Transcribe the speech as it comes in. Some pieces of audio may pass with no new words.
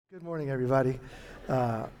Good morning, everybody.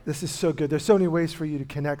 This is so good. There's so many ways for you to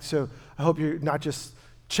connect, so I hope you're not just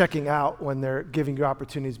checking out when they're giving you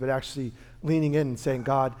opportunities, but actually leaning in and saying,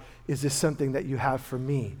 God, is this something that you have for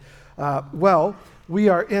me? We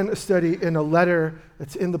are in a study in a letter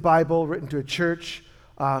that's in the Bible written to a church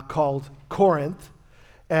called Corinth,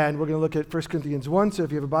 and we're going to look at 1 Corinthians 1, so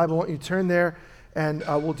if you have a Bible, I want you to turn there, and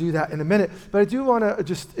we'll do that in a minute. But I do want to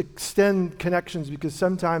just extend connections because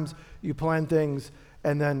sometimes you plan things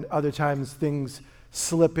and then other times things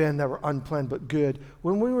slip in that were unplanned but good.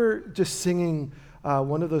 When we were just singing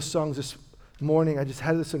one of those songs this morning, I just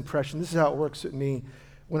had this impression. This is how it works with me.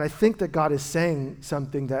 When I think that God is saying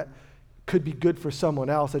something that could be good for someone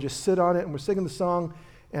else, I just sit on it and we're singing the song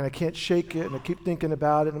and I can't shake it and I keep thinking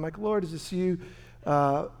about it. And I'm like, Lord, is this you?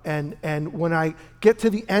 And when I get to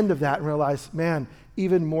the end of that and realize, man,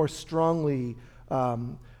 even more strongly,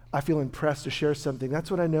 I feel impressed to share something. That's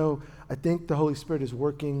what I know. I think the Holy Spirit is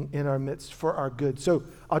working in our midst for our good. So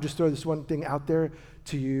I'll just throw this one thing out there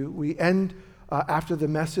to you. We end after the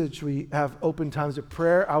message. We have open times of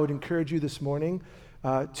prayer. I would encourage you this morning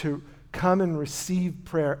to come and receive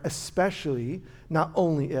prayer, especially, not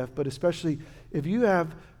only if, but especially if you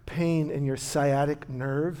have pain in your sciatic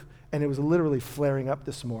nerve and it was literally flaring up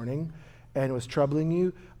this morning and it was troubling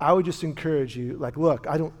you. I would just encourage you, like, look,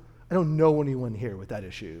 I don't know anyone here with that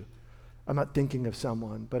issue. I'm not thinking of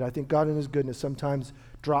someone, but I think God in his goodness sometimes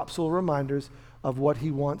drops little reminders of what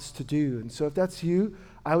he wants to do. And so if that's you,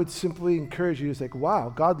 I would simply encourage you to say,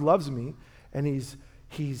 wow, God loves me and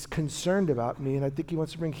he's concerned about me, and I think he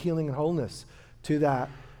wants to bring healing and wholeness to that.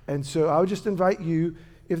 And so I would just invite you,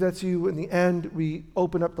 if that's you, in the end, we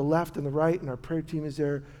open up the left and the right and our prayer team is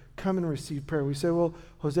there. Come and receive prayer. We say, well,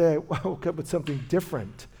 Jose, I woke up with something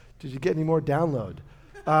different. Did you get any more download?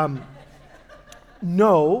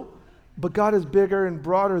 No, but God is bigger and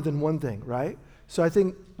broader than one thing, right? So I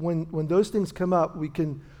think when those things come up, we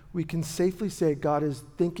can safely say God is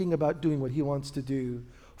thinking about doing what he wants to do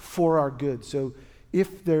for our good. So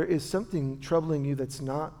if there is something troubling you that's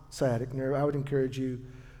not sciatic nerve, I would encourage you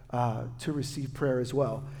to receive prayer as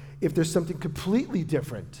well. If there's something completely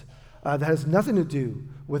different that has nothing to do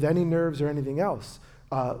with any nerves or anything else,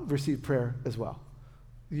 receive prayer as well.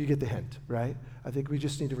 You get the hint, right? I think we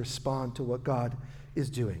just need to respond to what God is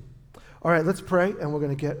doing. All right, let's pray, and we're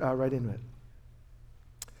going to get right into it.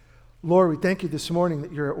 Lord, we thank you this morning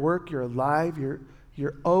that you're at work, you're alive,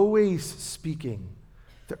 you're always speaking.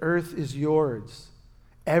 The earth is yours,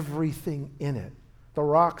 everything in it. The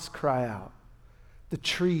rocks cry out. The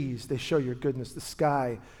trees, they show your goodness. The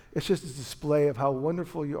sky, it's just a display of how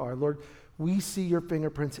wonderful you are. Lord, we see your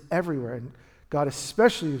fingerprints everywhere, and God,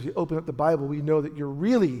 especially as you open up the Bible, we know that you're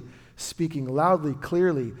really speaking loudly,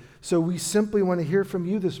 clearly. So we simply want to hear from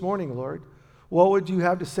you this morning, Lord. What would you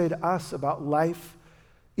have to say to us about life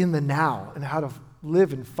in the now and how to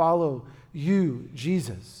live and follow you,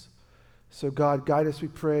 Jesus? So God, guide us, we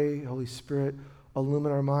pray. Holy Spirit,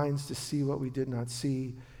 illumine our minds to see what we did not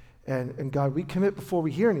see. And God, we commit before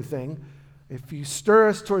we hear anything. If you stir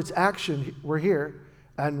us towards action, we're here,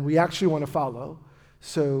 and we actually want to follow.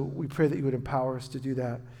 So we pray that you would empower us to do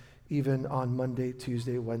that even on Monday,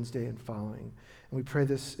 Tuesday, Wednesday, and following. And we pray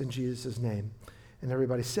this in Jesus' name. And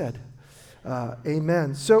everybody said,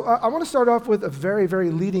 amen. So I want to start off with a very, very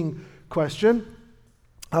leading question.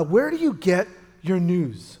 Where do you get your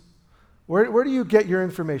news? Where do you get your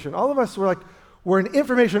information? All of us, we're in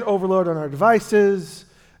information overload on our devices.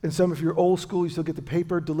 And some, if you're old school, you still get the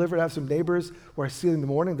paper delivered. I have some neighbors where I see it in the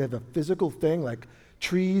morning. They have a physical thing, like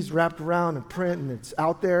trees wrapped around in print, and it's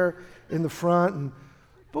out there in the front.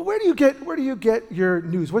 But where do you get your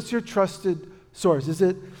news? What's your trusted source? Is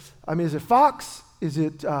it Fox? Is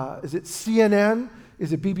it CNN?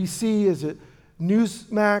 Is it BBC? Is it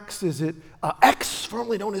Newsmax? Is it X,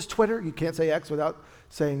 formerly known as Twitter? You can't say X without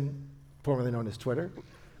saying formerly known as Twitter.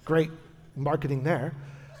 Great marketing there.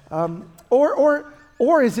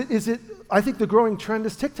 Or is it? I think the growing trend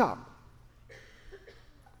is TikTok,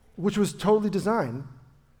 which was totally designed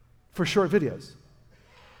for short videos.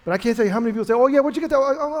 But I can't tell you how many people say, oh yeah, where'd you get that?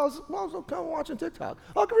 I was watching TikTok.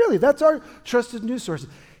 Oh really? That's our trusted news source.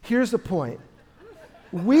 Here's the point.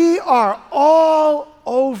 We are all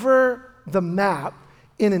over the map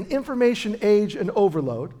in an information age and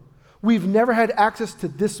overload. We've never had access to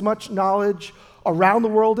this much knowledge around the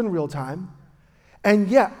world in real time. And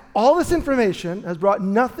yet, all this information has brought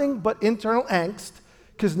nothing but internal angst,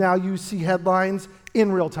 because now you see headlines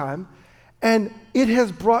in real time. And it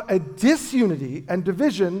has brought a disunity and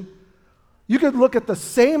division. You could look at the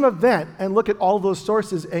same event and look at all those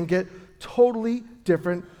sources and get totally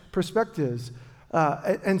different perspectives.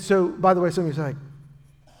 And so, by the way, some of you are like,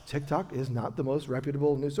 TikTok is not the most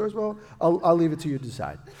reputable news source. Well, I'll leave it to you to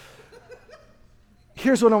decide.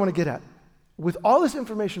 Here's what I want to get at. With all this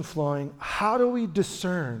information flowing, how do we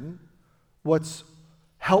discern what's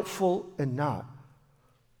helpful and not?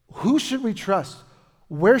 Who should we trust?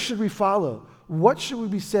 Where should we follow? What should we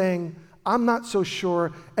be saying, I'm not so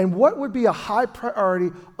sure? And what would be a high priority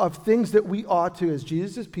of things that we ought to, as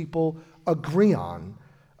Jesus' people, agree on?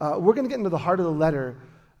 We're going to get into the heart of the letter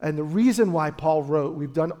and the reason why Paul wrote.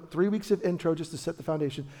 We've done 3 weeks of intro just to set the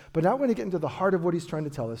foundation, but now we're going to get into the heart of what he's trying to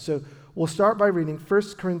tell us. So we'll start by reading 1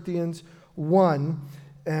 Corinthians 1,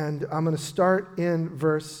 and I'm going to start in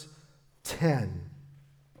verse 10.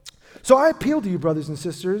 So I appeal to you, brothers and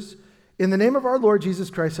sisters, in the name of our Lord Jesus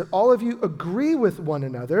Christ, that all of you agree with one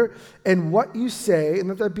another in what you say, and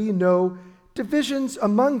that there be no divisions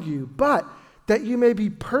among you, but that you may be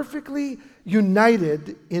perfectly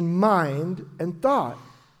united in mind and thought.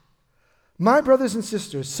 My brothers and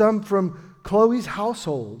sisters, some from Chloe's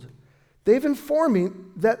household, they've informed me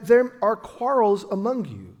that there are quarrels among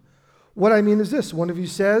you. What I mean is this: one of you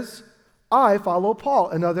says, I follow Paul.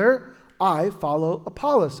 Another, I follow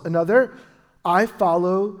Apollos. Another, I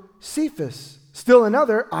follow Cephas. Still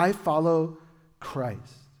another, I follow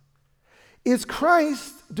Christ. Is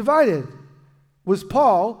Christ divided? Was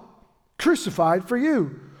Paul crucified for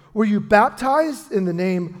you? Were you baptized in the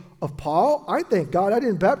name of Paul? I thank God I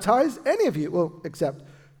didn't baptize any of you, well, except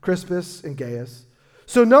Crispus and Gaius.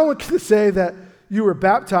 So no one can say that you were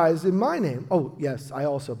baptized in my name. Oh, yes, I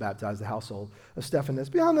also baptized the household of Stephanas.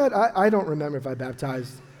 Beyond that, I don't remember if I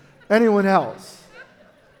baptized anyone else.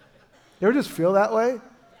 You ever just feel that way?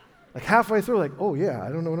 Like halfway through, like, oh yeah, I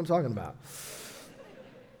don't know what I'm talking about.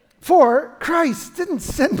 For Christ didn't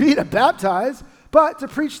send me to baptize, but to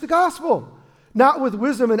preach the gospel, not with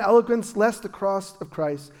wisdom and eloquence, lest the cross of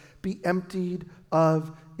Christ be emptied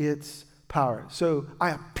of its power. So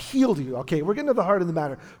I appeal to you. Okay, we're getting to the heart of the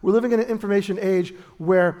matter. We're living in an information age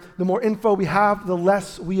where the more info we have, the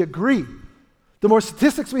less we agree. The more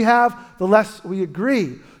statistics we have, the less we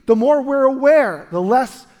agree. The more we're aware, the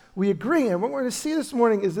less we agree. And what we're going to see this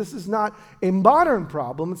morning is this is not a modern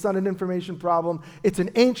problem. It's not an information problem. It's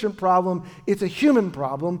an ancient problem. It's a human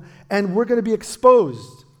problem. And we're going to be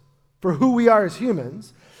exposed for who we are as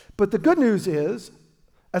humans. But the good news is,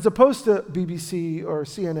 as opposed to BBC or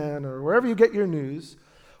CNN or wherever you get your news,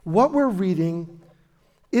 what we're reading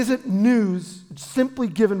isn't news simply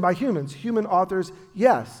given by humans. Human authors,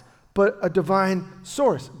 yes, but a divine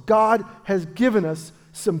source. God has given us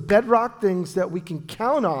some bedrock things that we can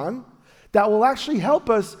count on that will actually help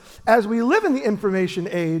us as we live in the information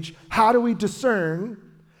age. How do we discern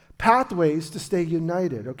pathways to stay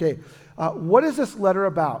united? Okay, what is this letter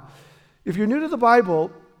about? If you're new to the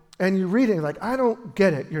Bible and you're reading, like, I don't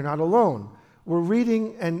get it, you're not alone. We're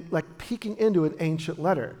reading and like peeking into an ancient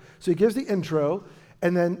letter. So he gives the intro,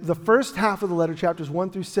 and then the first half of the letter, chapters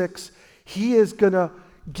 1 through 6, he is going to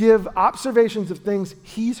give observations of things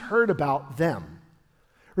he's heard about them.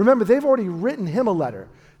 Remember, they've already written him a letter.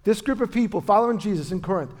 This group of people following Jesus in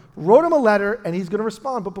Corinth wrote him a letter, and he's going to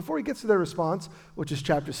respond. But before he gets to their response, which is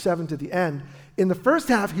chapter 7 to the end, in the first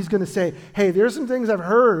half, he's going to say, hey, there's some things I've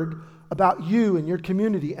heard about you and your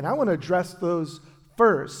community, and I want to address those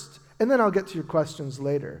first, and then I'll get to your questions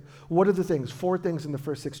later. What are the things? 4 things in the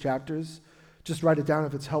first 6 chapters. Just write it down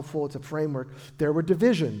if it's helpful. It's a framework. There were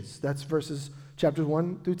divisions. That's verses chapters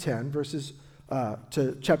 1 through 10, verses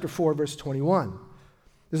to chapter 4, verse 21.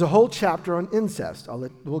 There's a whole chapter on incest.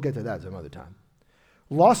 We'll get to that some other time.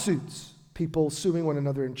 Lawsuits, people suing one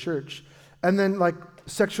another in church. And then like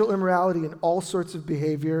sexual immorality and all sorts of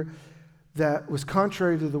behavior that was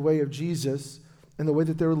contrary to the way of Jesus and the way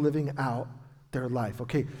that they were living out their life.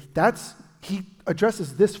 Okay, he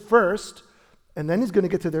addresses this first, and then he's going to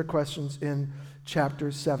get to their questions in chapter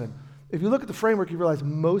 7. If you look at the framework, you realize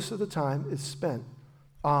most of the time is spent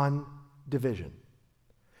on division.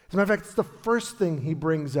 As a matter of fact, it's the first thing he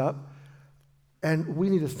brings up, and we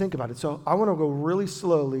need to think about it. So I want to go really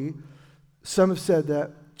slowly. Some have said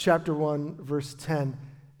that chapter 1, verse 10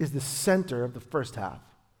 is the center of the first half.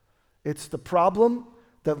 It's the problem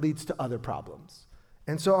that leads to other problems.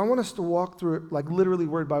 And so I want us to walk through it like literally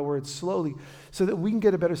word by word slowly so that we can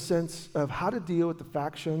get a better sense of how to deal with the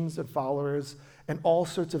factions and followers and all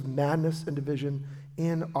sorts of madness and division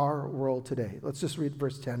in our world today. Let's just read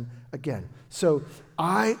verse 10 again. So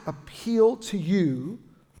I appeal to you,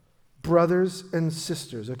 brothers and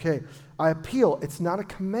sisters. Okay, I appeal. It's not a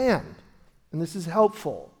command, and this is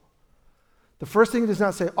helpful. The first thing he does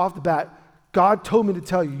not say off the bat, God told me to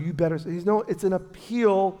tell you, you better. It's an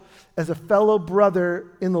appeal as a fellow brother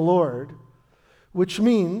in the Lord, which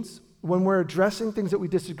means when we're addressing things that we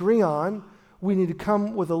disagree on, We need to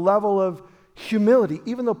come with a level of humility.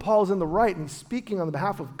 Even though Paul's in the right and speaking on the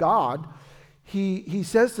behalf of God, he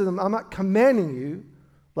says to them, I'm not commanding you,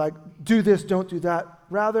 like, do this, don't do that.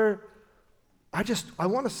 Rather, I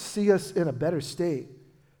want to see us in a better state.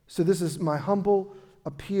 So this is my humble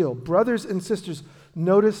appeal. Brothers and sisters,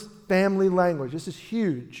 notice family language. This is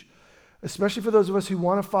huge, especially for those of us who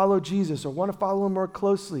want to follow Jesus or want to follow him more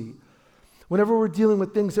closely. Whenever we're dealing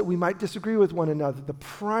with things that we might disagree with one another, the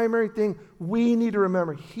primary thing we need to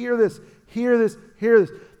remember, hear this.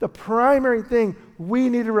 The primary thing we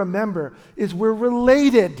need to remember is we're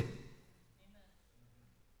related.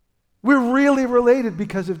 We're really related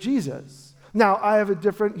because of Jesus. Now, I have a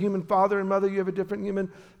different human father and mother. You have a different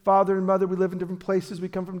human father and mother. We live in different places. We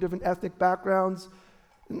come from different ethnic backgrounds.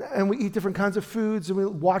 And we eat different kinds of foods and we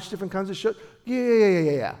watch different kinds of shows.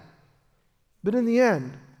 Yeah. But in the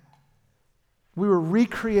end, we were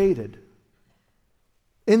recreated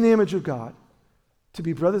in the image of God to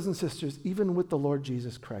be brothers and sisters, even with the Lord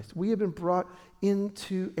Jesus Christ. We have been brought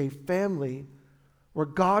into a family where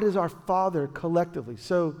God is our Father collectively.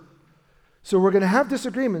 So we're going to have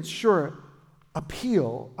disagreements, sure.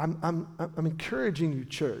 Appeal. I'm encouraging you,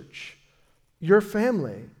 church, your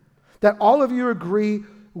family, that all of you agree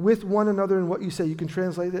with one another in what you say. You can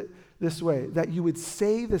translate it this way, that you would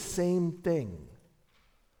say the same thing.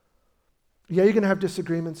 Yeah, you're going to have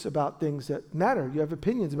disagreements about things that matter. You have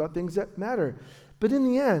opinions about things that matter. But in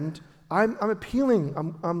the end, I'm appealing,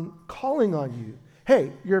 I'm calling on you.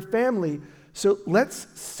 Hey, you're a family, so let's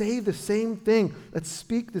say the same thing. Let's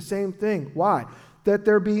speak the same thing. Why? That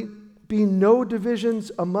there be no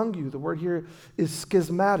divisions among you. The word here is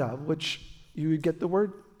schismata, which you would get the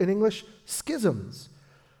word in English, schisms.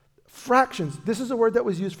 Fractions. This is a word that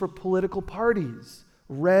was used for political parties.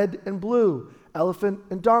 Red and blue, elephant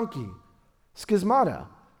and donkey. Schismata.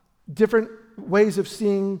 Different ways of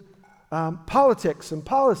seeing politics and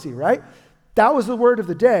policy, right? That was the word of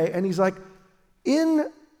the day. And he's like,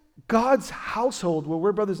 in God's household where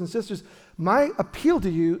we're brothers and sisters, my appeal to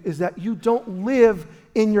you is that you don't live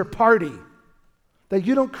in your party, that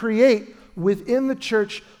you don't create within the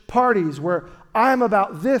church parties where I'm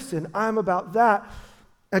about this and I'm about that.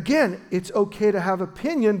 Again, it's okay to have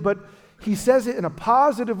opinion, but he says it in a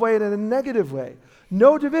positive way and in a negative way.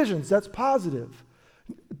 No divisions, that's positive.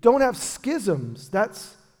 Don't have schisms,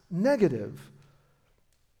 that's negative.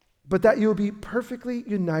 But that you'll be perfectly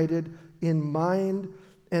united in mind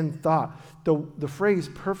and thought. The phrase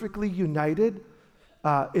perfectly united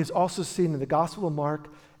is also seen in the Gospel of Mark,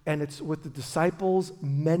 and it's with the disciples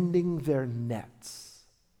mending their nets.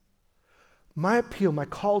 My appeal, my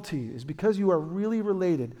call to you is because you are really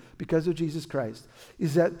related because of Jesus Christ,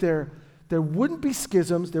 is that there wouldn't be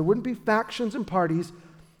schisms, there wouldn't be factions and parties,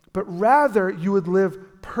 but rather you would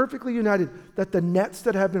live perfectly united, that the nets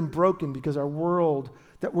that have been broken because our world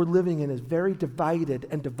that we're living in is very divided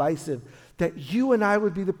and divisive, that you and I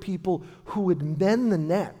would be the people who would mend the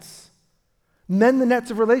nets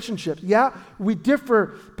of relationships. Yeah, we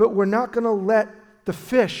differ, but we're not going to let the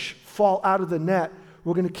fish fall out of the net.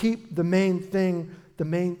 We're going to keep the main thing,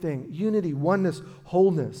 unity, oneness,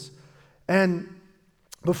 wholeness. And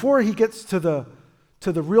before he gets to the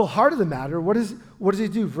real heart of the matter, what does he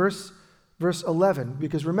do? Verse 11,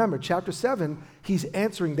 because remember, chapter 7, he's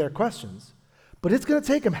answering their questions. But it's going to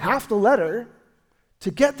take him half the letter to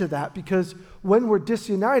get to that, because when we're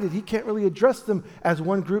disunited, he can't really address them as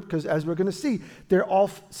one group, because as we're going to see, they're all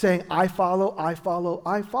saying, I follow, I follow,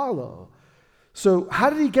 I follow. So how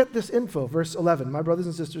did he get this info? Verse 11, my brothers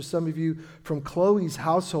and sisters, some of you from Chloe's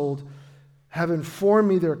household have informed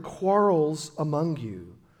me there are quarrels among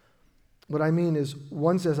you. What I mean is,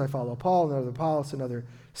 one says, I follow Paul, another Apollos, another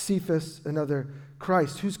Cephas, another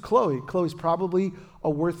Christ. Who's Chloe? Chloe's probably a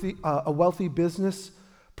wealthy business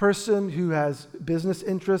person who has business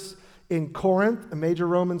interests in Corinth, a major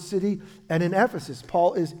Roman city, and in Ephesus.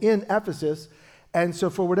 Paul is in Ephesus, and so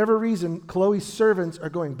for whatever reason, Chloe's servants are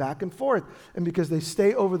going back and forth. And because they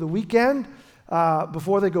stay over the weekend,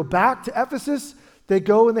 before they go back to Ephesus, they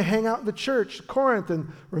go and they hang out in the church, Corinth,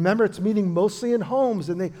 and remember, it's meeting mostly in homes,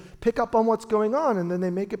 and they pick up on what's going on, and then they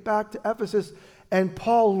make it back to Ephesus. And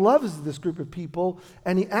Paul loves this group of people,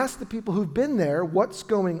 and he asks the people who've been there what's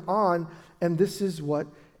going on, and this is what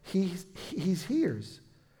he hears.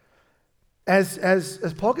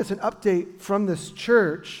 As Paul gets an update from this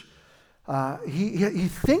church, he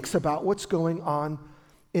thinks about what's going on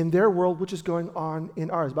in their world, which is going on in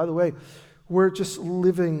ours. By the way, we're just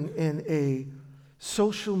living in a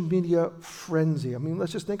social media frenzy. I mean,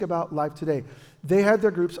 let's just think about life today. They had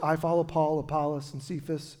their groups, I follow Paul, Apollos, and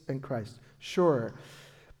Cephas, and Christ. Sure.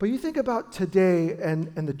 But you think about today and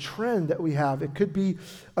the trend that we have. It could be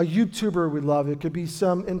a YouTuber we love. It could be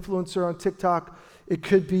some influencer on TikTok. It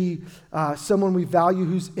could be someone we value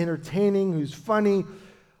who's entertaining, who's funny.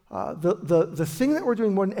 The thing that we're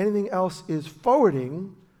doing more than anything else is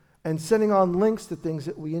forwarding and sending on links to things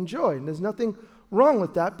that we enjoy. And there's nothing wrong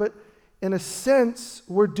with that, but in a sense,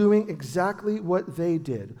 we're doing exactly what they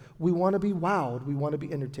did. We want to be wowed. We want to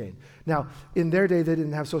be entertained. Now, in their day, they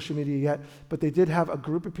didn't have social media yet, but they did have a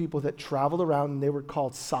group of people that traveled around, and they were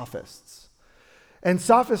called sophists. And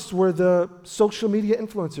sophists were the social media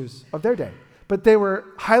influencers of their day. But they were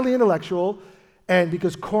highly intellectual, and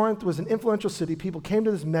because Corinth was an influential city, people came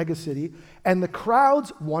to this mega city, and the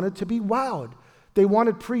crowds wanted to be wowed. They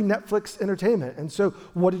wanted pre-Netflix entertainment. And so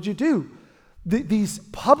what did you do? These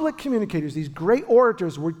public communicators, these great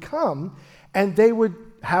orators would come, and they would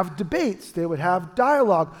have debates. They would have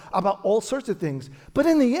dialogue about all sorts of things. But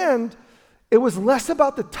in the end, it was less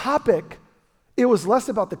about the topic. It was less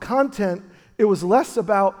about the content. It was less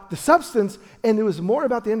about the substance, and it was more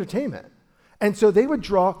about the entertainment. And so they would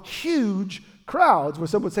draw huge crowds, where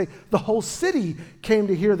some would say the whole city came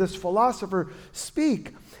to hear this philosopher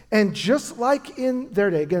speak. And just like in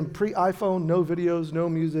their day, again, pre-iPhone, no videos, no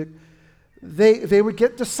music, they would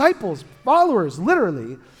get disciples, followers,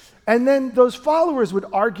 literally. And then those followers would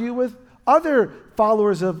argue with other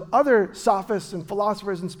followers of other sophists and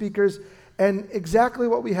philosophers and speakers. And exactly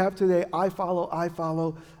what we have today, I follow,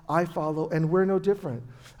 and we're no different.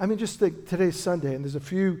 I mean, just think, today's Sunday, and there's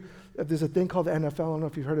a thing called the NFL. I don't know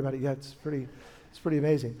if you've heard about it yet. It's pretty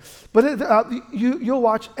amazing. But you'll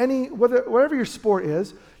watch whatever your sport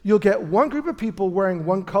is, you'll get one group of people wearing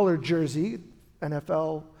one color jersey,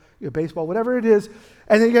 NFL, baseball, whatever it is,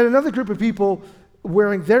 and then you get another group of people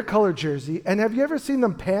wearing their color jersey. And have you ever seen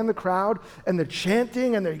them pan the crowd, and they're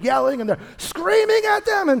chanting, and they're yelling, and they're screaming at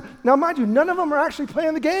them? And now, mind you, none of them are actually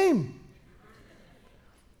playing the game.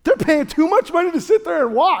 They're paying too much money to sit there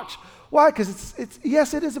and watch. Why? Because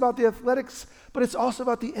yes, it is about the athletics, but it's also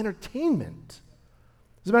about the entertainment.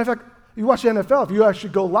 As a matter of fact, you watch the NFL, if you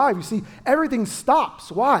actually go live, you see everything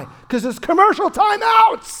stops. Why? Because there's commercial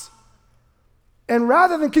timeouts. And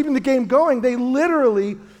rather than keeping the game going, they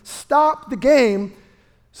literally stopped the game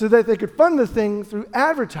so that they could fund the thing through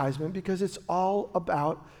advertisement, because it's all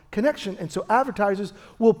about connection. And so advertisers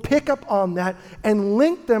will pick up on that and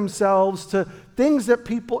link themselves to things that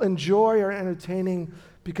people enjoy or entertaining,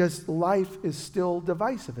 because life is still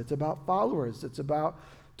divisive. It's about followers. It's about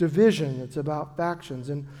division. It's about factions.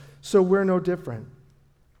 And so we're no different.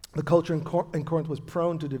 The culture in Corinth was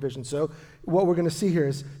prone to division. So what we're going to see here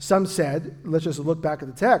is some said, let's just look back at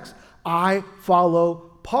the text, I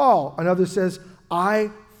follow Paul. Another says,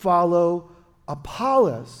 I follow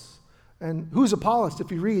Apollos. And who's Apollos?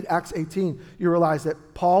 If you read Acts 18, you realize that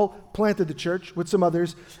Paul planted the church with some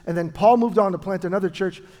others, and then Paul moved on to plant another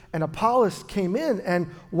church, and Apollos came in. And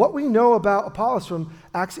what we know about Apollos from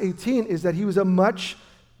Acts 18 is that he was a much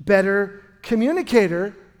better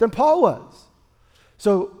communicator than Paul was.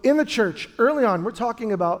 So in the church, early on, we're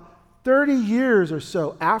talking about 30 years or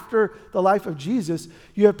so after the life of Jesus,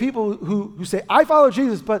 you have people who say, I follow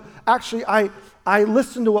Jesus, but actually I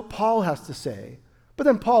listen to what Paul has to say. But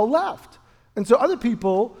then Paul left. And so other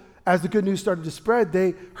people, as the good news started to spread,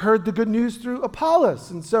 they heard the good news through Apollos.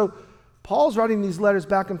 And so Paul's writing these letters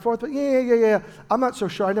back and forth, but yeah. I'm not so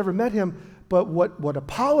sure. I never met him. But what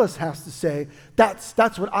Apollos has to say, that's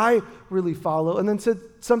what I really follow. And then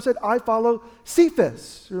some said, I follow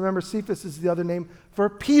Cephas. Remember, Cephas is the other name for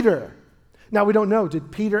Peter. Now, we don't know.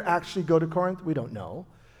 Did Peter actually go to Corinth? We don't know.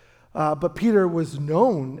 But Peter was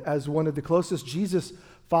known as one of the closest Jesus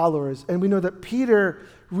followers. And we know that Peter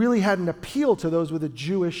really had an appeal to those with a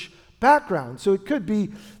Jewish background. So it could be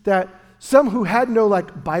that some who had no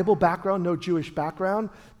Bible background, no Jewish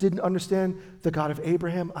background, didn't understand the God of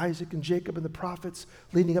Abraham, Isaac, and Jacob, and the prophets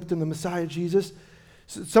leading up to the Messiah, Jesus.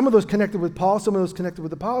 So some of those connected with Paul, some of those connected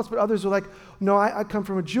with Apollos, but others were like, no, I come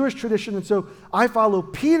from a Jewish tradition, and so I follow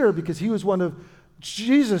Peter because he was one of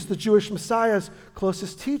Jesus, the Jewish Messiah's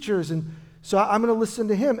closest teachers, and so I'm going to listen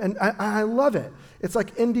to him, and I love it. It's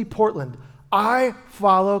like Indy Portland. I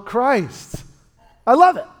follow Christ. I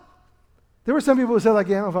love it. There were some people who said,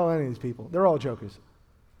 yeah, I don't follow any of these people. They're all jokers.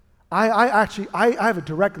 I have a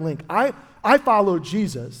direct link. I follow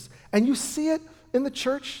Jesus. And you see it in the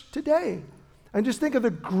church today. And just think of the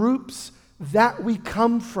groups that we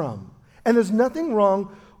come from. And there's nothing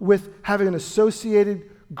wrong with having an associated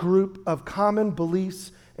group of common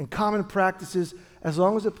beliefs and common practices as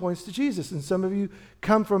long as it points to Jesus. And some of you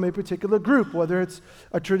come from a particular group, whether it's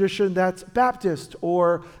a tradition that's Baptist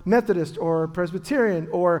or Methodist or Presbyterian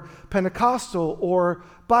or Pentecostal or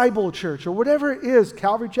Bible church or whatever it is,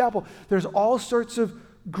 Calvary Chapel. There's all sorts of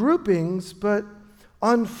groupings, but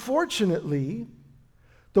unfortunately,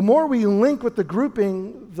 the more we link with the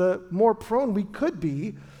grouping, the more prone we could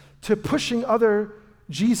be to pushing other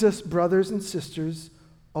Jesus brothers and sisters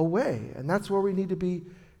away. And that's where we need to be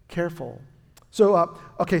careful. So,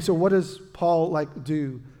 so what does Paul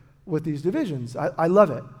do with these divisions? I love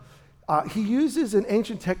it. He uses an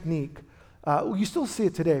ancient technique. You still see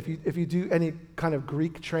it today. If you do any kind of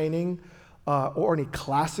Greek training or any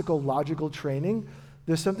classical logical training,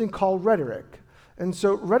 there's something called rhetoric. And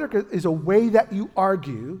so rhetoric is a way that you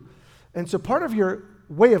argue. And so part of your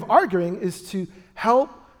way of arguing is to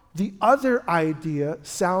help the other idea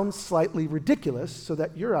sound slightly ridiculous so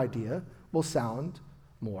that your idea will sound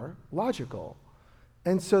more logical.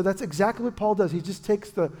 And so that's exactly what Paul does. He just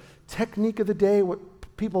takes the technique of the day, what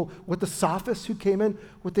the sophists who came in,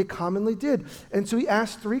 what they commonly did. And so he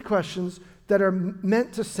asks 3 questions that are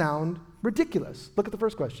meant to sound ridiculous. Look at the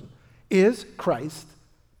first question. Is Christ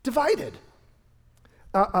divided?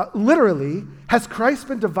 Literally, has Christ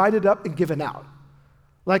been divided up and given out?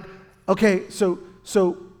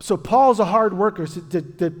 So Paul's a hard worker. So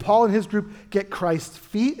did Paul and his group get Christ's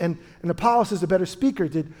feet? And Apollos is a better speaker.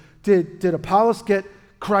 Did Apollos get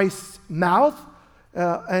Christ's mouth?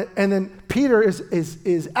 And then Peter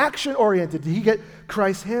is action oriented. Did he get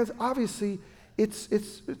Christ's hands? Obviously,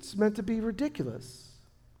 it's meant to be ridiculous.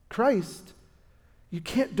 Christ, you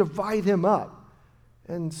can't divide him up.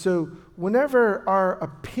 And so whenever our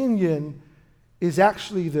opinion is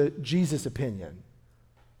actually the Jesus opinion,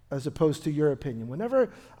 as opposed to your opinion,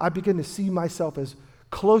 whenever I begin to see myself as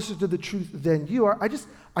closer to the truth than you are,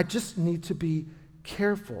 I just need to be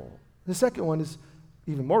careful. The second one is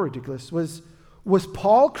even more ridiculous. Was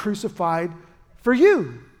Paul crucified for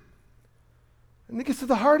you? And it gets to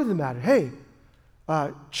the heart of the matter. Hey,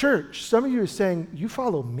 church, some of you are saying, you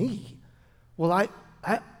follow me. Well,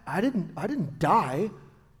 I didn't die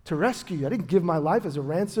to rescue you. I didn't give my life as a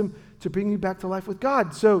ransom to bring you back to life with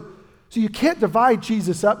God. So you can't divide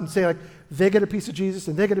Jesus up and say, they get a piece of Jesus,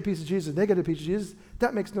 and they get a piece of Jesus, and they get a piece of Jesus.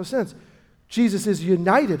 That makes no sense. Jesus is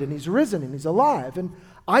united, and he's risen, and he's alive. And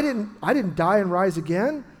I didn't die and rise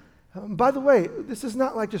again. By the way, this is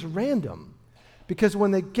not just random, because when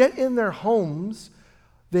they get in their homes,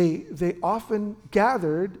 they often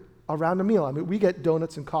gathered around a meal. I mean, we get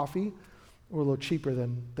donuts and coffee. We're a little cheaper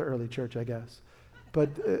than the early church, I guess. But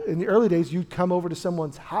in the early days, you'd come over to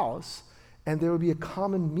someone's house, and there would be a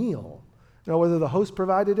common meal. Whether the host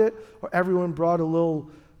provided it or everyone brought a little,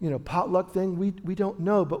 potluck thing, we don't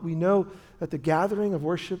know. But we know that the gathering of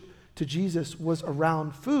worship to Jesus was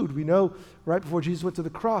around food. We know right before Jesus went to the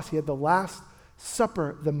cross, he had the Last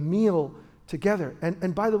Supper, the meal together.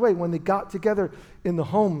 And by the way, when they got together in the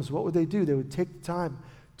homes, what would they do? They would take the time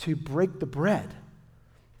to break the bread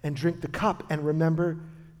and drink the cup and remember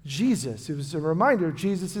Jesus. It was a reminder of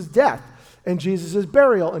Jesus' death and Jesus'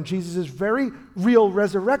 burial and Jesus' very real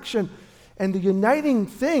resurrection. And the uniting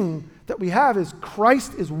thing that we have is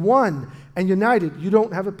Christ is one and united. You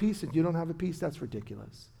don't have a piece and you don't have a piece. That's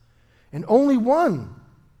ridiculous. And only one.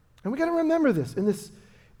 And we got to remember this in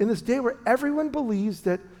this day where everyone believes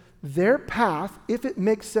that their path, if it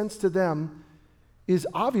makes sense to them, is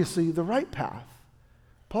obviously the right path.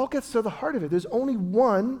 Paul gets to the heart of it. There's only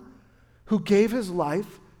one who gave his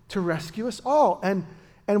life to rescue us all.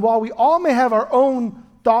 And while we all may have our own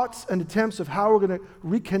thoughts and attempts of how we're going to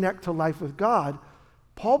reconnect to life with God,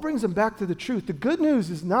 Paul brings them back to the truth. The good news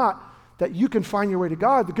is not that you can find your way to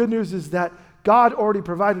God. The good news is that God already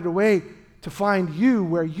provided a way to find you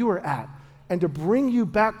where you are at and to bring you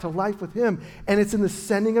back to life with him. And it's in the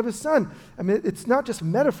sending of his son. I mean, it's not just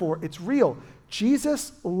metaphor, it's real.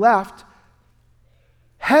 Jesus left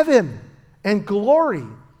heaven and glory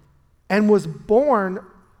and was born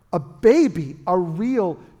a baby, a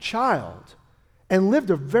real child, and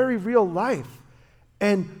lived a very real life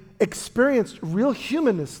and experienced real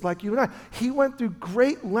humanness like you and I. He went through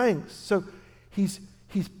great lengths. So he's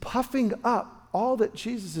puffing up all that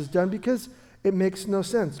Jesus has done because it makes no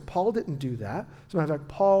sense. Paul didn't do that. As a matter of fact,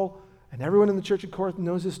 Paul and everyone in the church at Corinth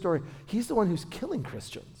knows his story. He's the one who's killing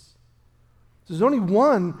Christians. So there's only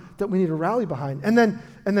one that we need to rally behind. And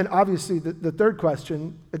then obviously the third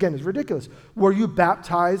question, again, is ridiculous. Were you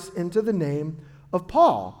baptized into the name of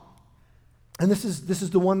Paul? And this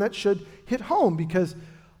is the one that should hit home, because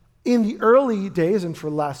in the early days and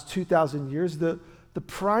for the last 2,000 years, the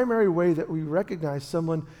primary way that we recognize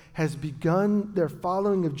someone has begun their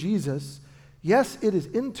following of Jesus, yes, it is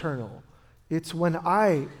internal. It's when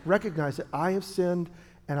I recognize that I have sinned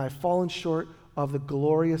and I've fallen short of the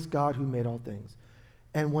glorious God who made all things.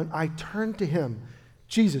 And when I turn to him,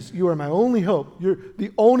 Jesus, you are my only hope. You're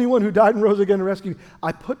the only one who died and rose again to rescue me.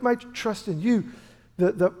 I put my trust in you.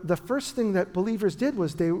 The first thing that believers did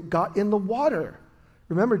was they got in the water.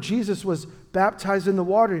 Remember, Jesus was baptized in the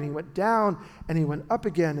water, and he went down and he went up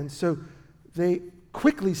again. And so they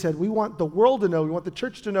quickly said, we want the world to know, we want the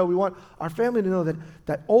church to know, we want our family to know that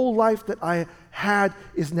that old life that I had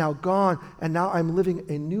is now gone, and now I'm living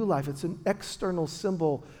a new life. It's an external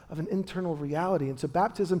symbol of an internal reality. And so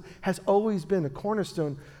baptism has always been a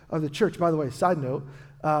cornerstone of the church. By the way, side note,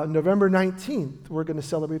 November 19th, we're going to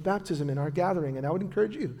celebrate baptism in our gathering. And I would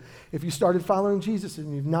encourage you, if you started following Jesus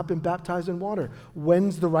and you've not been baptized in water,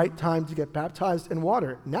 when's the right time to get baptized in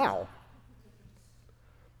water? Now.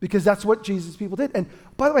 Because that's what Jesus' people did. And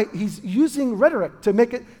by the way, he's using rhetoric to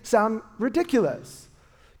make it sound ridiculous.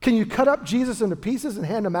 Can you cut up Jesus into pieces and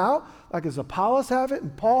hand him out? Like does Apollos have it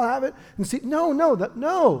and Paul have it? And see,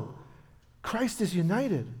 no. Christ is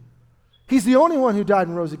united. He's the only one who died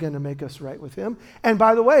and rose again to make us right with him. And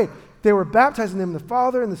by the way, they were baptized in the name of the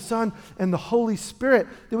Father and the Son and the Holy Spirit.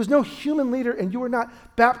 There was no human leader, and you were not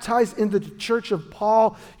baptized in the church of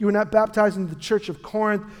Paul. You were not baptized in the church of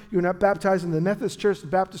Corinth. You were not baptized in the Methodist church, the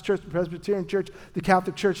Baptist church, the Presbyterian church, the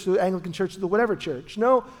Catholic church, the Anglican church, the whatever church.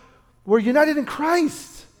 No, we're united in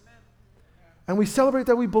Christ. And we celebrate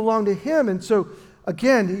that we belong to him. And so,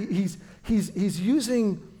 again, he's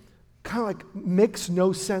using kind of like makes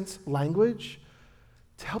no sense language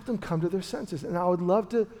to help them come to their senses. And I would love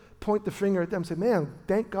to point the finger at them and say, man,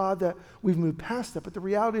 thank God that we've moved past that. But the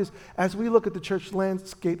reality is, as we look at the church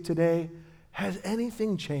landscape today, has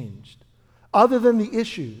anything changed other than the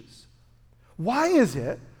issues? Why is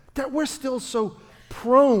it that we're still so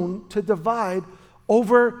prone to divide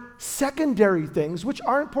over secondary things which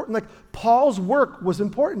are important? Like Paul's work was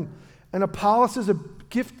important, and Apollos'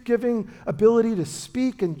 gift-giving ability to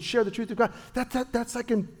speak and share the truth of God, that's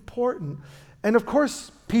like important. And of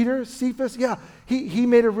course, Peter, Cephas, he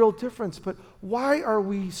made a real difference. But why are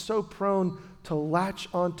we so prone to latch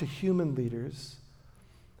on to human leaders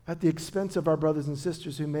at the expense of our brothers and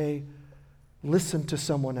sisters who may listen to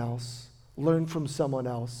someone else, learn from someone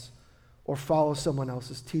else, or follow someone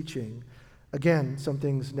else's teaching? Again, some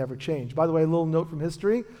things never change. By the way, a little note from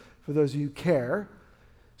history for those of you who care.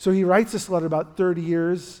 So he writes this letter about 30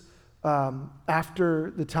 years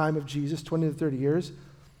after the time of Jesus, 20 to 30 years.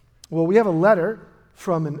 Well, we have a letter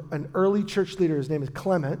from an early church leader. His name is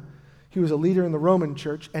Clement. He was a leader in the Roman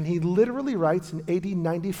church, and he literally writes in AD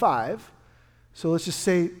 95. So let's just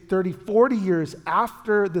say 30, 40 years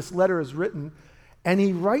after this letter is written, and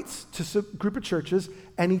he writes to a group of churches,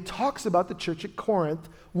 and he talks about the church at Corinth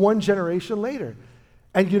one generation later.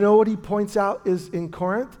 And you know what he points out is in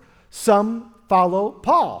Corinth? Some follow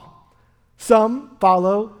Paul. Some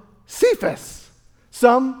follow Cephas.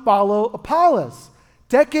 Some follow Apollos.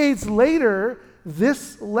 Decades later,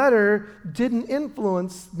 this letter didn't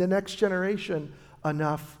influence the next generation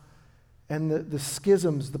enough, and the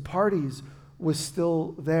schisms, the parties, was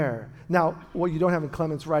still there. Now, what you don't have in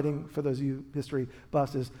Clement's writing, for those of you history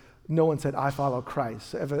buffs, is no one said, I follow Christ.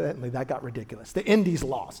 So evidently, that got ridiculous. The Indies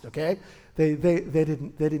lost, okay? They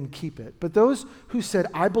didn't keep it. But those who said,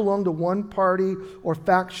 I belong to one party or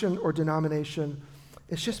faction or denomination,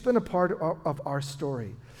 it's just been a part of our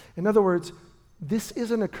story. In other words, this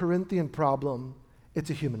isn't a Corinthian problem, it's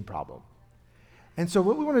a human problem. And so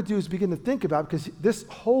what we want to do is begin to think about, because this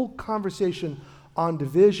whole conversation on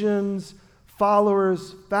divisions,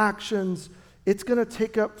 followers, factions, it's going to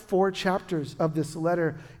take up 4 chapters of this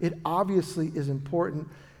letter. It obviously is important.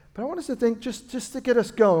 But I want us to think, just to get us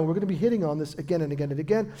going, we're going to be hitting on this again and again and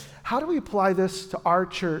again. How do we apply this to our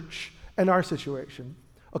church and our situation?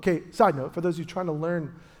 Okay, side note, for those of you trying to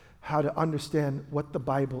learn how to understand what the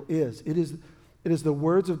Bible is, it is the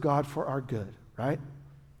words of God for our good, right?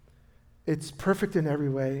 It's perfect in every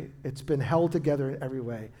way. It's been held together in every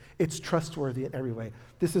way. It's trustworthy in every way.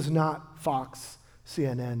 This is not Fox,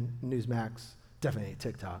 CNN, Newsmax, definitely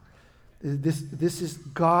TikTok. This is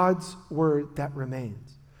God's word that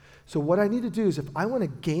remains. So what I need to do is, if I want to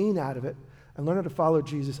gain out of it and learn how to follow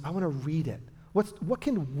Jesus, I want to read it. What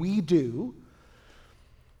can we do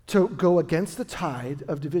to go against the tide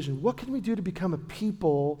of division? What can we do to become a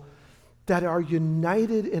people that are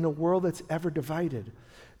united in a world that's ever divided?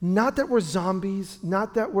 Not that we're zombies,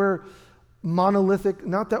 not that we're monolithic,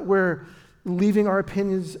 not that we're leaving our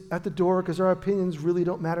opinions at the door because our opinions really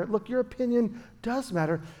don't matter. Look, your opinion does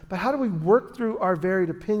matter, but how do we work through our varied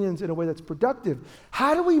opinions in a way that's productive?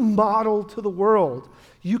 How do we model to the world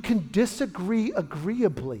you can disagree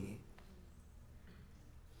agreeably?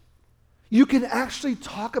 You can actually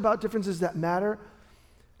talk about differences that matter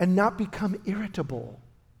and not become irritable.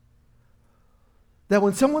 That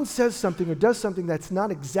when someone says something or does something that's not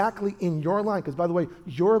exactly in your line, because by the way,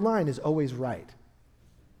 your line is always right.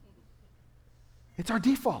 It's our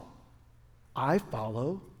default. I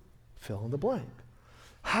follow fill in the blank.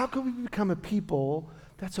 How can we become a people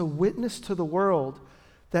that's a witness to the world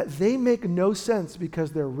that they make no sense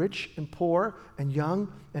because they're rich and poor and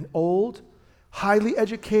young and old, highly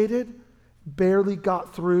educated, barely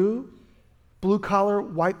got through, blue collar,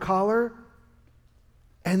 white collar,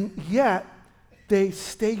 and yet they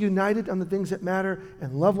stay united on the things that matter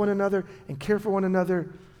and love one another and care for one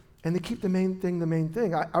another, and they keep the main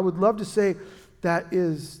thing. I would love to say that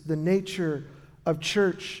is the nature of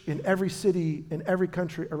church in every city, in every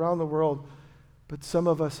country around the world, but some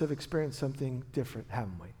of us have experienced something different,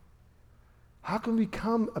 haven't we? How can we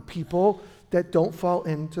become a people that don't fall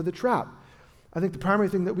into the trap? I think the primary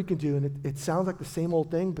thing that we can do, and it sounds like the same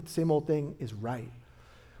old thing, but the same old thing is right.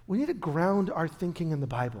 We need to ground our thinking in the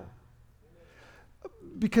Bible.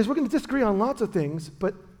 Because we're going to disagree on lots of things,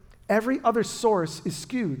 but every other source is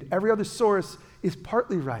skewed. Every other source is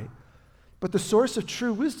partly right. But the source of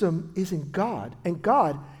true wisdom is in God, and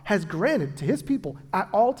God has granted to his people at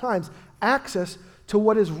all times access to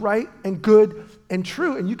what is right and good and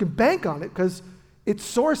true, and you can bank on it because its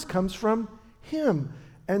source comes from him.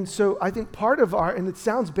 And so I think part of our, and it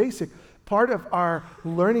sounds basic, part of our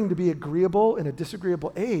learning to be agreeable in a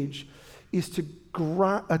disagreeable age is to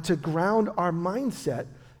ground our mindset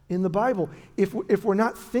in the Bible. If we're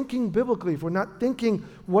not thinking biblically, if we're not thinking,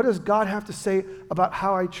 what does God have to say about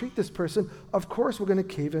how I treat this person, of course we're going to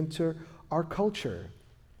cave into our culture.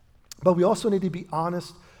 But we also need to be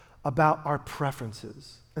honest about our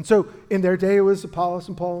preferences. And so in their day it was Apollos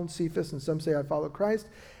and Paul and Cephas, and some say I follow Christ,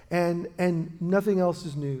 and nothing else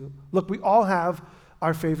is new. Look, we all have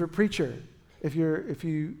our favorite preacher. If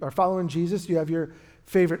you are following Jesus, you have your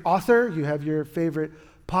favorite author, you have your favorite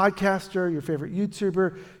podcaster, your favorite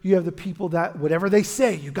YouTuber, you have the people that whatever they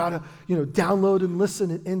say, you gotta download and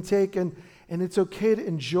listen and intake, and it's okay to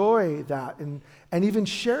enjoy that and even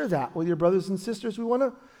share that with your brothers and sisters. We want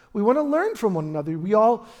to learn from one another. We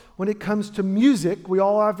all, when it comes to music, we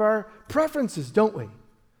all have our preferences, don't we?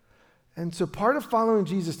 And so part of following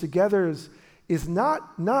Jesus together is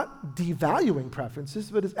not devaluing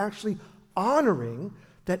preferences, but is actually honoring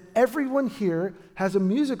that everyone here has a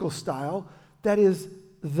musical style that is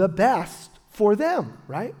the best for them,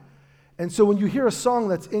 right? And so when you hear a song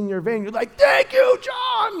that's in your vein, you're like, thank you,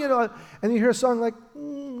 John, and you hear a song like,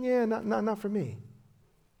 yeah, not for me.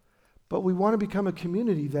 But we want to become a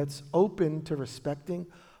community that's open to respecting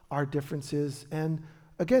our differences. And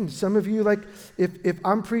again, some of you, like, if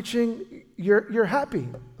I'm preaching, you're happy.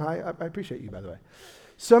 I appreciate you, by the way.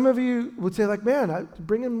 Some of you would say, like, man,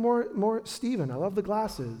 bring in more Stephen. I love the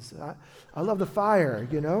glasses. I love the fire,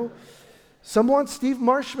 Some want Steve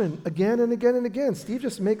Marshman again and again and again. Steve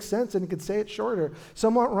just makes sense and he can say it shorter.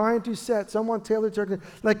 Some want Ryan Doucette. Some want Taylor Turkington.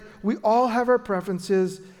 Like, we all have our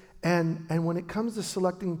preferences, and when it comes to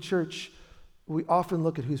selecting church, we often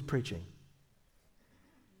look at who's preaching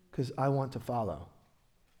because I want to follow.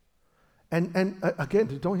 And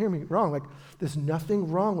again, don't hear me wrong. Like, there's nothing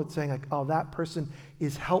wrong with saying, like, oh, that person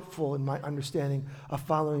is helpful in my understanding of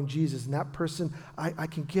following Jesus, and that person I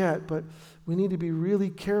can get, but we need to be really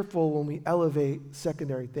careful when we elevate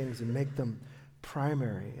secondary things and make them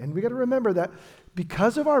primary. And we got to remember that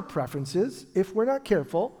because of our preferences, if we're not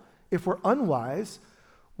careful, if we're unwise,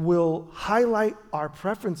 we'll highlight our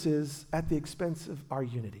preferences at the expense of our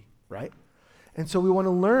unity, right? And so we want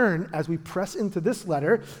to learn as we press into this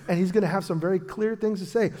letter, and he's going to have some very clear things to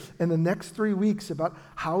say in the next 3 weeks about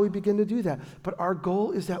how we begin to do that. But our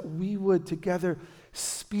goal is that we would together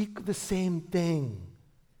speak the same thing.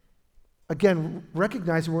 Again,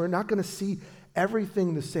 recognizing we're not going to see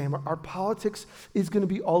everything the same. Our politics is going to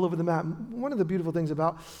be all over the map. One of the beautiful things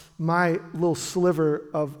about my little sliver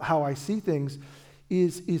of how I see things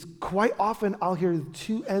is quite often I'll hear the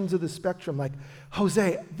two ends of the spectrum, like,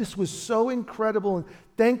 Jose, this was so incredible, and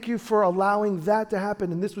thank you for allowing that to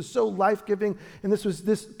happen, and this was so life-giving, and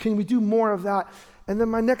can we do more of that? And then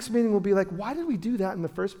my next meeting will be like, why did we do that in the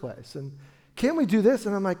first place? And can't we do this?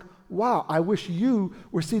 And I'm like, wow, I wish you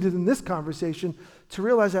were seated in this conversation to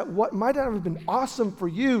realize that what might not have been awesome for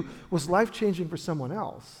you was life-changing for someone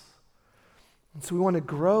else. And so we want to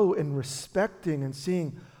grow in respecting and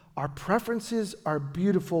seeing our preferences are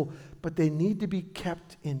beautiful, but they need to be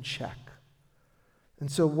kept in check.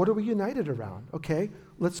 And so what are we united around? Okay,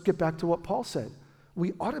 let's get back to what Paul said.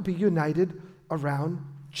 We ought to be united around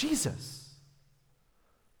Jesus.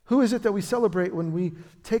 Who is it that we celebrate when we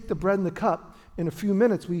take the bread and the cup in a few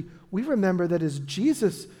minutes, we remember that it's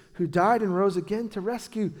Jesus who died and rose again to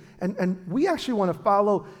rescue, and we actually want to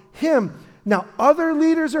follow him. Now, other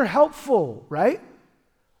leaders are helpful, right?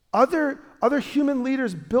 Other human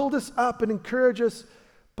leaders build us up and encourage us,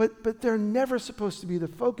 but they're never supposed to be the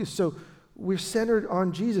focus. So we're centered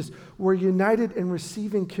on Jesus. We're united in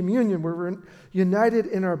receiving communion. We're united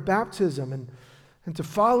in our baptism. And to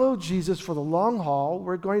follow Jesus for the long haul,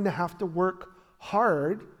 we're going to have to work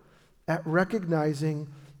hard at recognizing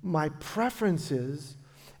my preferences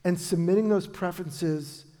and submitting those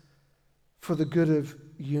preferences for the good of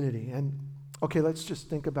unity. And okay, let's just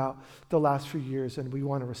think about the last few years, and we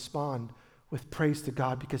want to respond with praise to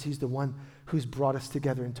God because he's the one who's brought us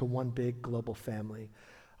together into one big global family.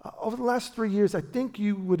 Over the last 3 years, I think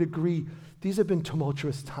you would agree these have been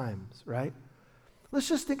tumultuous times, right? Let's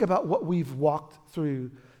just think about what we've walked through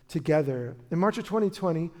together. In March of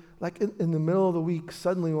 2020, like in the middle of the week,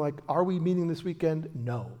 suddenly we're like, are we meeting this weekend?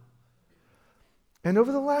 No. And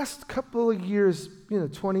over the last couple of years,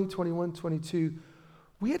 20, 21, 22,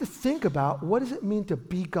 we had to think about what does it mean to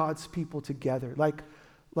be God's people together? Like,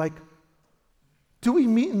 do we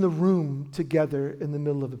meet in the room together in the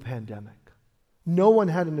middle of a pandemic? No one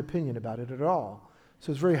had an opinion about it at all.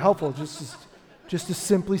 So it's very helpful just to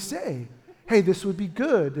simply say, hey, this would be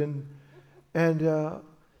good.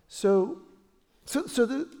 So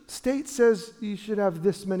the state says you should have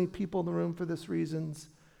this many people in the room for this reasons.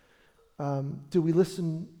 Do we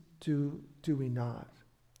listen? Do we not?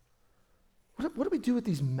 What do we do with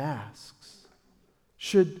these masks?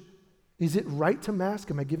 Is it right to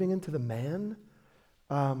mask? Am I giving in to the man?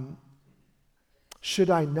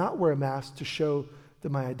 Should I not wear a mask to show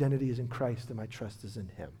that my identity is in Christ and my trust is in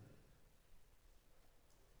him?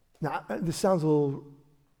 Now, this sounds a little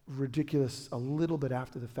ridiculous a little bit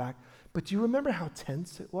after the fact, but do you remember how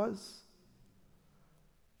tense it was?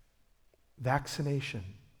 Vaccination.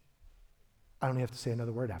 I don't have to say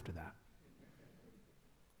another word after that.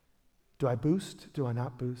 Do I boost? Do I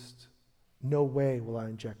not boost? No way will I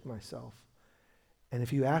inject myself. And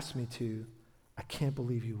if you asked me to, I can't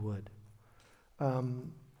believe you would.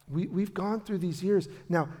 We've gone through these years.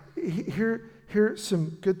 Now, here are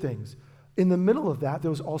some good things. In the middle of that,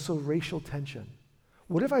 there was also racial tension.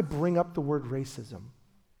 What if I bring up the word racism?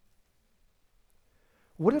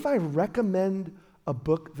 What if I recommend a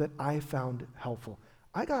book that I found helpful?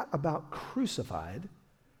 I got about crucified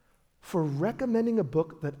for recommending a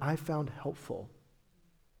book that I found helpful,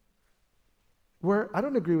 where I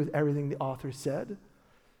don't agree with everything the author said,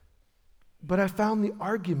 but I found the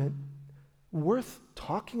argument worth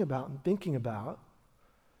talking about and thinking about,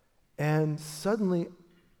 and suddenly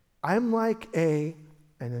I'm like and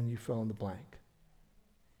then you fill in the blank.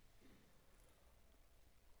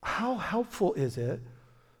 How helpful is it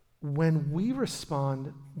when we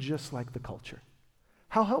respond just like the culture?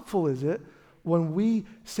 How helpful is it when we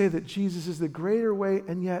say that Jesus is the greater way,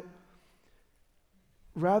 and yet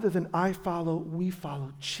rather than I follow, we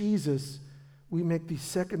follow Jesus, we make these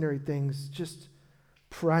secondary things just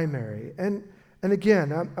primary. And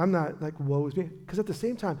again, I'm not like, woe is me, because at the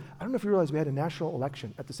same time, I don't know if you realize we had a national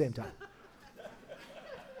election at the same time.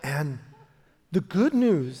 And the good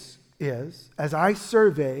news is, as I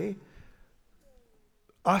survey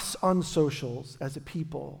us on socials as a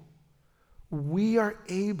people, we are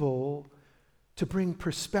able to bring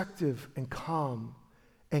perspective and calm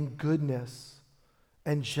and goodness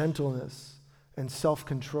and gentleness and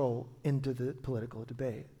self-control into the political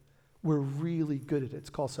debate. We're really good at it. It's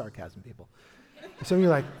called sarcasm, people. Some of you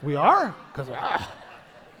are like, we are? Because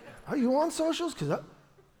are you on socials?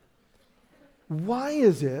 Why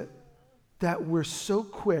is it that we're so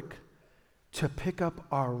quick to pick up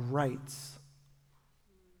our rights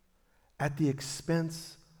at the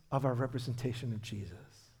expense of our representation of Jesus?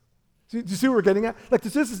 Do you see what we're getting at? Like,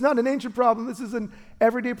 this is not an ancient problem. This is an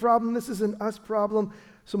everyday problem. This is an us problem.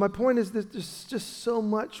 So my point is that there's just so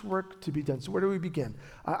much work to be done. So where do we begin?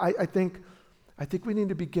 I think we need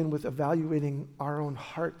to begin with evaluating our own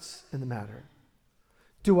hearts in the matter.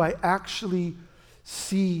 Do I actually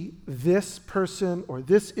see this person or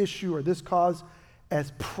this issue or this cause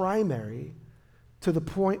as primary to the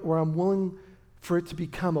point where I'm willing for it to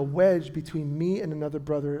become a wedge between me and another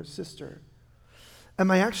brother or sister? Am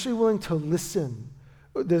I actually willing to listen?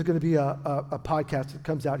 There's going to be a podcast that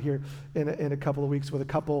comes out here in a couple of weeks with a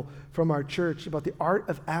couple from our church about the art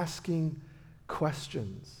of asking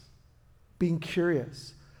questions, being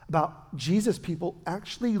curious about Jesus people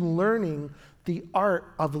actually learning the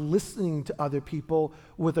art of listening to other people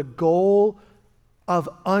with a goal of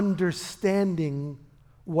understanding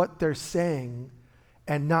what they're saying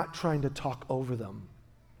and not trying to talk over them.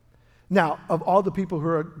 Now, of all the people who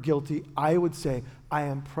are guilty, I would say I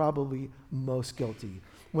am probably most guilty.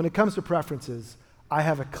 When it comes to preferences, I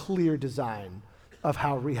have a clear design of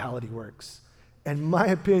how reality works. And my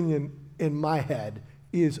opinion in my head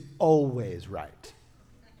is always right.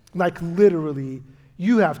 Like literally,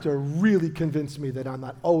 you have to really convince me that I'm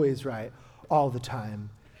not always right all the time.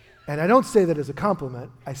 And I don't say that as a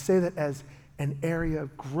compliment. I say that as an area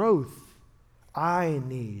of growth. I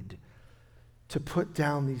need to put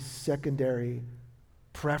down these secondary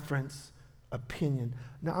preference, opinion.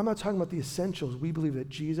 Now, I'm not talking about the essentials. We believe that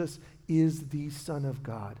Jesus is the Son of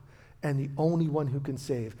God and the only one who can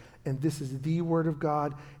save. And this is the Word of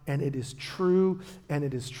God, and it is true, and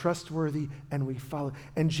it is trustworthy, and we follow.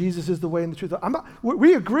 And Jesus is the way and the truth.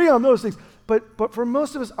 We agree on those things, but for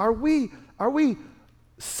most of us, are we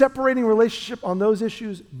separating relationship on those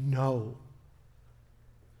issues? No.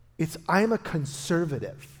 I'm a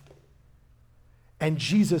conservative. And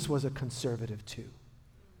Jesus was a conservative too.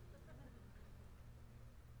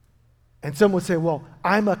 And some would say, well,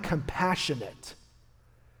 I'm a compassionate.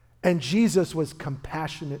 And Jesus was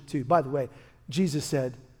compassionate too. By the way, Jesus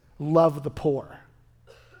said, love the poor.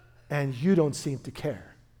 And you don't seem to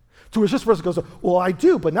care. To which this person goes, well, I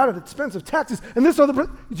do, but not at the expense of taxes. And this other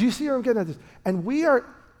person, do you see where I'm getting at this? And we are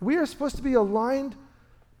supposed to be aligned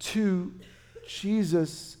to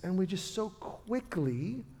Jesus, and we just so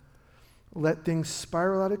quickly let things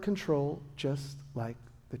spiral out of control, just like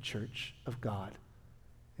the church of God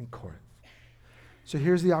in Corinth. So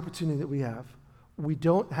here's the opportunity that we have. We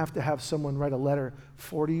don't have to have someone write a letter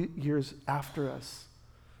 40 years after us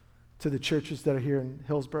to the churches that are here in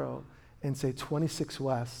Hillsborough and say, 26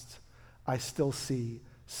 West, I still see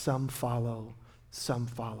some follow, some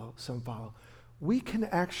follow, some follow. We can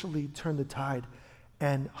actually turn the tide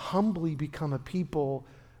and humbly become a people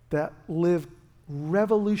that live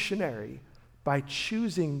revolutionary by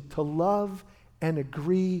choosing to love and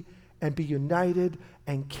agree and be united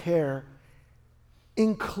and care,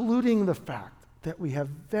 including the fact that we have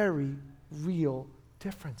very real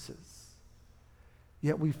differences.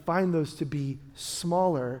 Yet we find those to be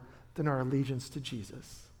smaller than our allegiance to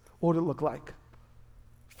Jesus. What would it look like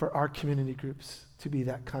for our community groups to be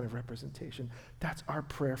that kind of representation? That's our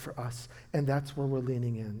prayer for us, and that's where we're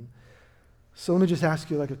leaning in. So let me just ask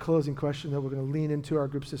you like a closing question that we're going to lean into our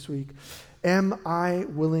groups this week. Am I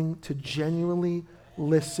willing to genuinely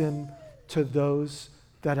listen to those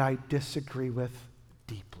that I disagree with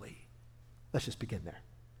deeply? Let's just begin there.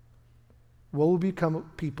 Will we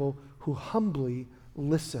become people who humbly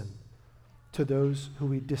listen to those who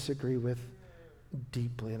we disagree with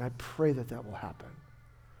deeply? And I pray that that will happen.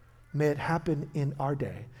 May it happen in our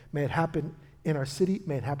day. May it happen in our city.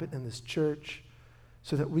 May it happen in this church,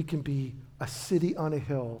 so that we can be a city on a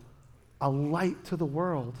hill, a light to the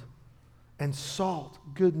world, and salt,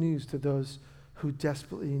 good news to those who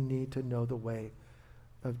desperately need to know the way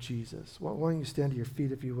of Jesus. Why don't you stand to your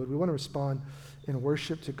feet if you would? We want to respond in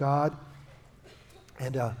worship to God.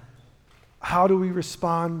 And how do we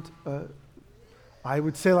respond? I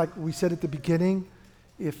would say, like we said at the beginning,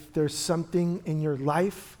 if there's something in your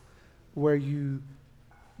life where you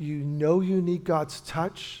know you need God's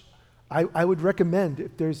touch, I would recommend,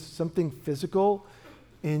 if there's something physical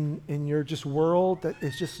in your just world that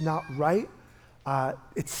is just not right,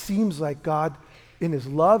 it seems like God in his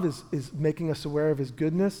love is making us aware of his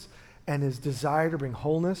goodness and his desire to bring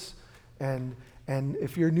wholeness. And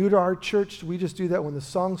if you're new to our church, we just do that when the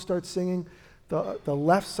song starts singing. The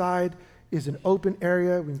left side is an open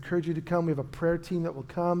area. We encourage you to come. We have a prayer team that will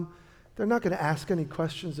come. They're not going to ask any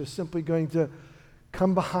questions. They're simply going to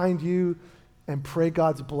come behind you and pray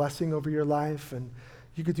God's blessing over your life. And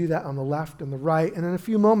you could do that on the left and the right. And in a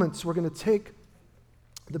few moments, we're going to take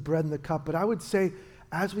the bread and the cup. But I would say,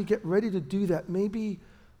 as we get ready to do that, maybe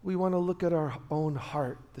we want to look at our own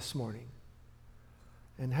heart this morning.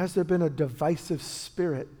 And has there been a divisive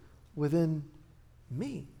spirit within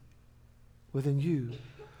me, within you?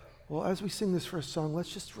 Well, as we sing this first song,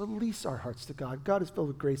 let's just release our hearts to God. God is filled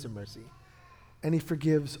with grace and mercy, and he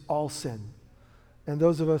forgives all sin. And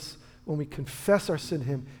those of us, when we confess our sin to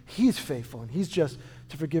him, he's faithful, and he's just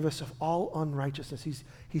to forgive us of all unrighteousness.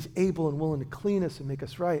 He's able and willing to clean us and make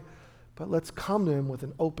us right. But let's come to him with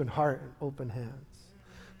an open heart and open hands.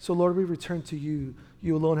 So, Lord, we return to you.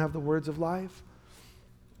 You alone have the words of life.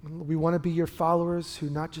 We want to be your followers who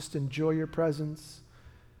not just enjoy your presence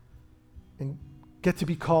and get to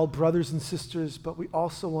be called brothers and sisters, but we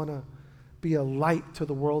also want to be a light to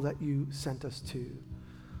the world that you sent us to.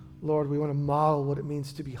 Lord, we want to model what it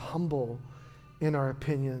means to be humble in our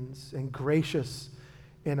opinions and gracious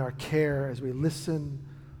in our care as we listen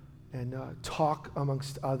and talk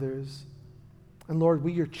amongst others. And Lord,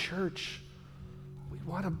 we, your church, we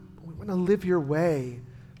want to live your way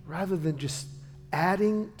rather than just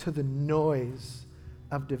adding to the noise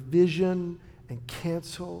of division and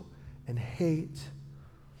cancel and hate.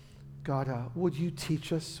 God, would you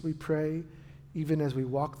teach us, we pray, even as we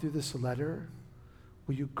walk through this letter?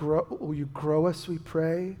 Will you grow us, we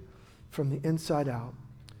pray, from the inside out,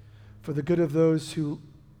 for the good of those who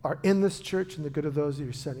are in this church and the good of those that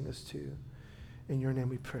you're sending us to. In your name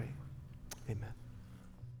we pray. Amen.